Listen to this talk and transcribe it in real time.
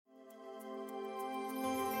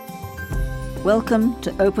Welcome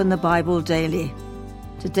to Open the Bible Daily.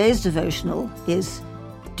 Today's devotional is,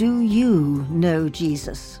 Do You Know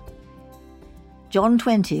Jesus? John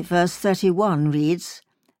 20, verse 31 reads,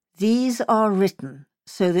 These are written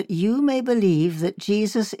so that you may believe that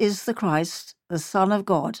Jesus is the Christ, the Son of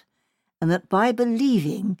God, and that by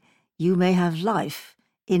believing you may have life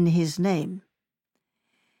in his name.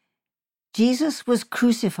 Jesus was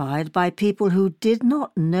crucified by people who did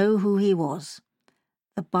not know who he was.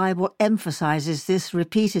 The Bible emphasizes this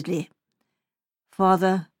repeatedly.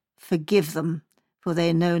 Father, forgive them, for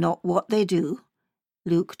they know not what they do.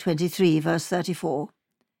 Luke 23, verse 34.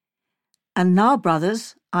 And now,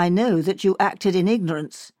 brothers, I know that you acted in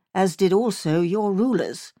ignorance, as did also your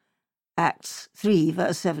rulers. Acts 3,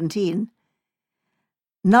 verse 17.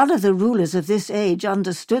 None of the rulers of this age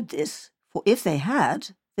understood this, for if they had,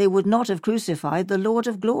 they would not have crucified the Lord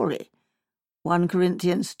of glory. 1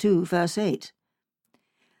 Corinthians 2, verse 8.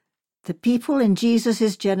 The people in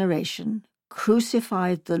Jesus' generation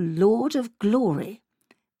crucified the Lord of glory,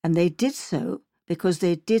 and they did so because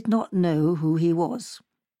they did not know who he was.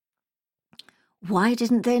 Why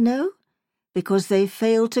didn't they know? Because they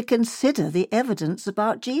failed to consider the evidence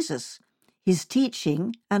about Jesus, his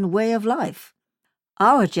teaching and way of life.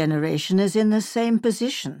 Our generation is in the same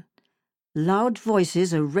position. Loud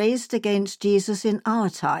voices are raised against Jesus in our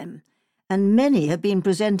time, and many have been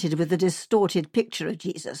presented with a distorted picture of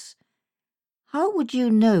Jesus. How would you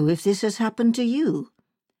know if this has happened to you?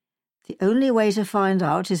 The only way to find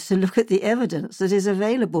out is to look at the evidence that is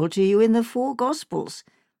available to you in the four Gospels,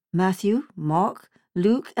 Matthew, Mark,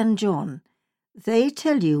 Luke, and John. They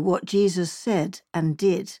tell you what Jesus said and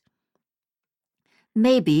did.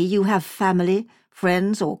 Maybe you have family,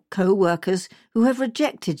 friends, or co-workers who have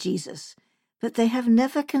rejected Jesus, but they have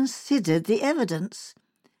never considered the evidence.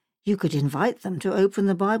 You could invite them to open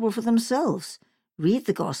the Bible for themselves, read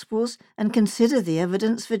the Gospels, and consider the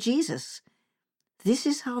evidence for Jesus. This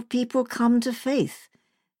is how people come to faith.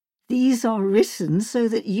 These are written so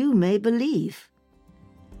that you may believe.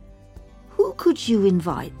 Who could you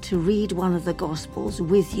invite to read one of the Gospels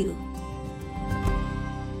with you?